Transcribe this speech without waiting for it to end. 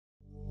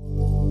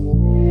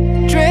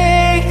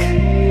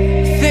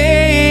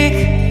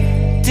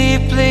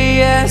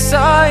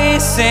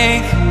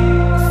sink.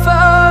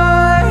 Finally,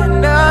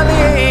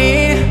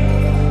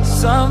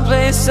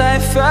 someplace I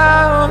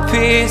found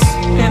peace.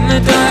 In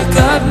the dark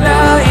of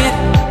night,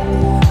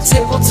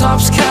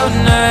 tabletops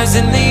counting hours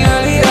in the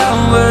early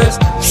hours.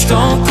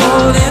 Stone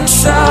cold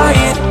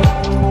inside,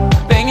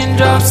 banging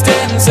drops,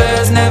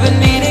 dancers, never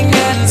needing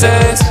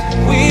answers.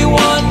 We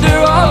wander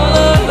all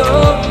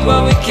alone,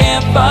 but we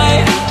can't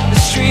find the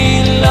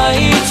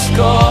streetlight's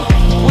call.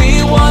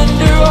 We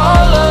wander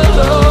all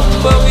alone,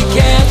 but we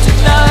can't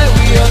deny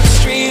we are the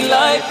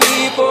streetlight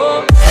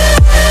people.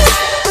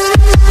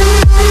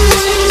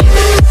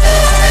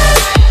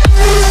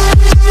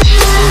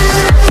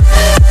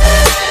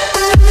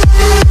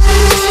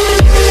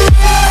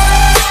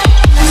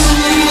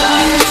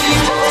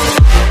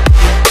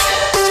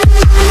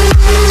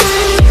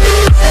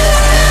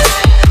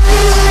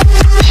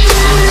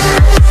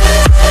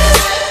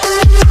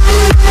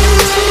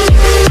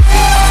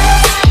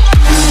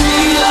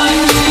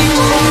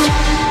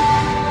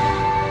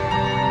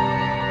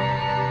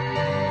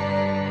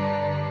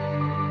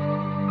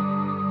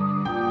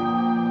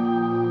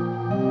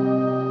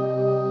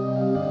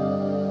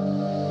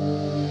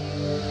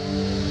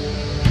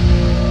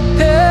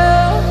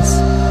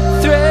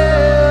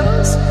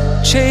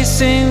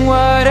 Chasing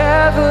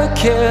whatever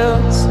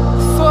kills.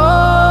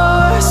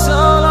 For so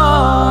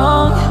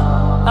long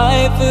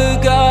I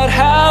forgot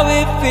how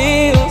it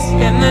feels.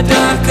 In the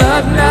dark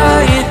of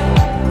night,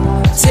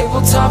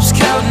 tabletops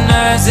counting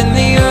hours in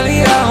the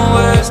early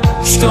hours.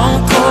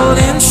 Stone cold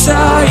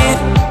inside,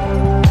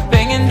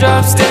 banging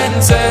drops,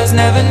 dancers,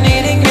 never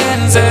needing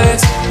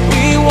answers.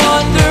 We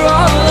wander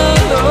all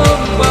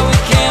alone, but we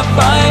can't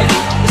find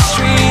the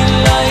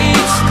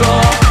streetlight's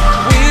call.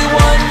 We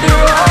wander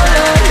all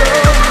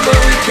alone, but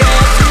we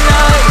can't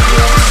deny we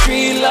are the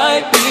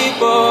streetlight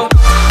people.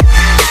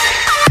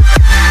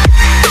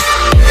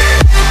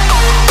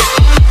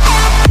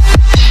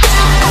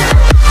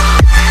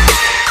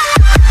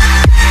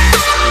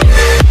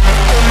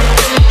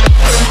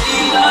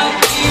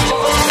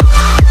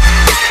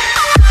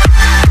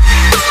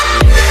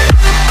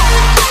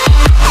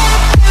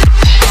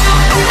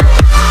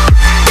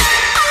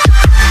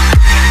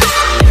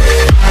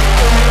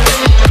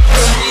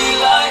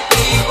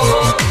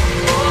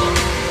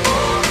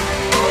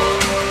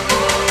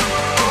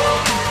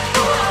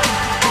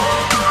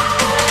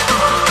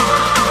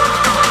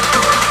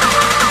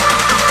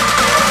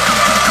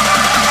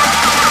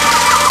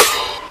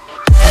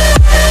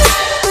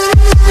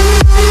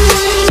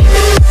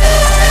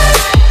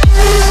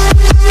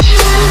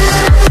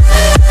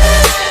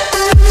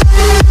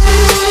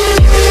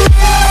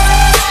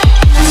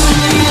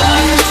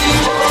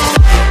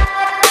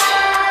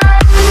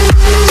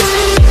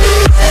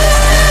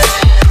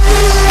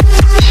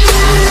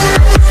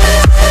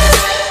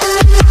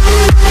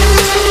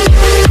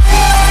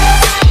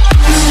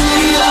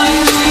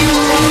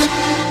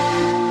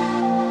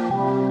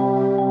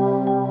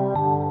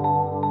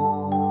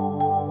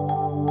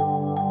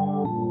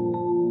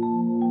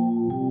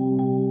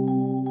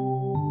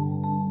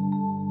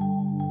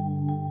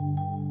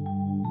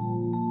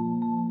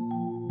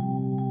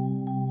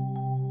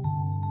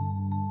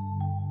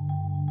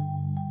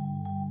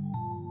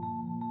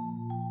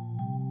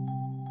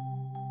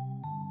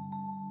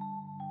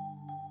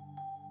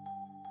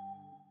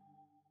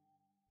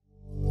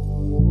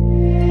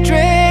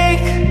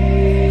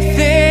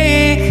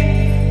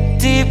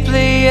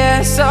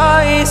 Yes,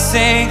 I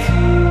sink.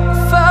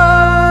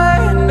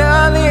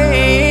 Finally,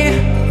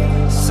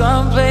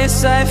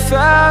 someplace I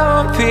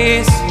found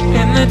peace.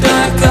 In the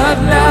dark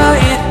of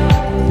night,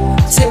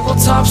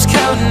 tabletops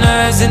counting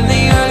hours in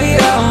the early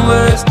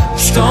hours.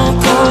 Stone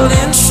cold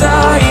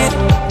inside,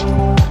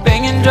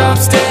 banging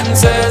drops,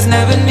 dancers,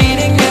 never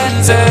needing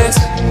answers.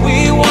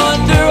 We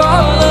wander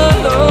all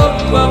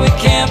alone, but we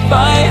can't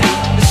find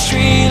the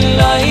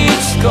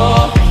streetlight's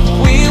call.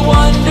 We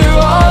wander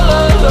all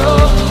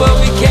alone, but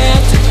we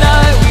can't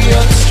deny we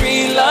are the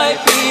streetlight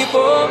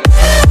people.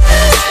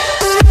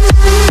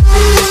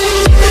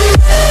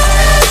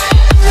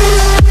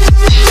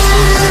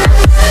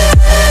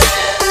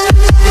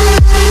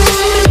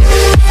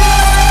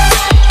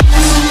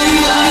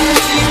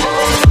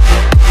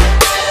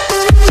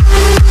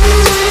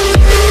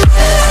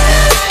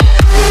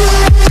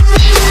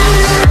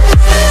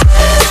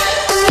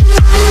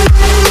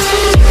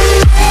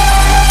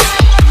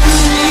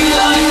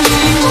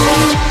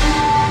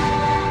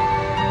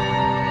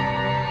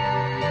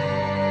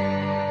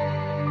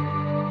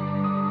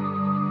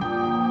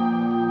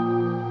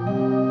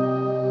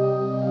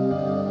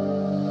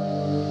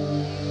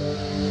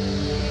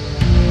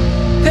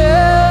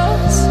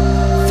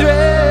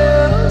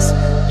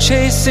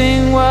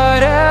 Chasing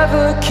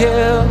whatever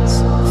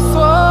kills.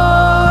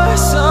 For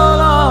so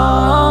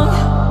long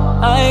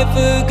I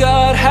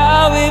forgot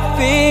how it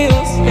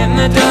feels. In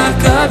the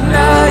dark of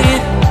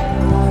night,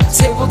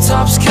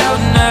 tabletops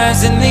counting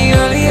hours in the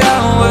early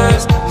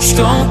hours.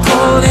 Stone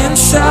cold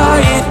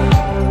inside,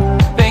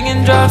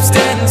 banging drops,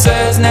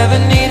 dancers, never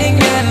needing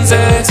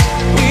answers.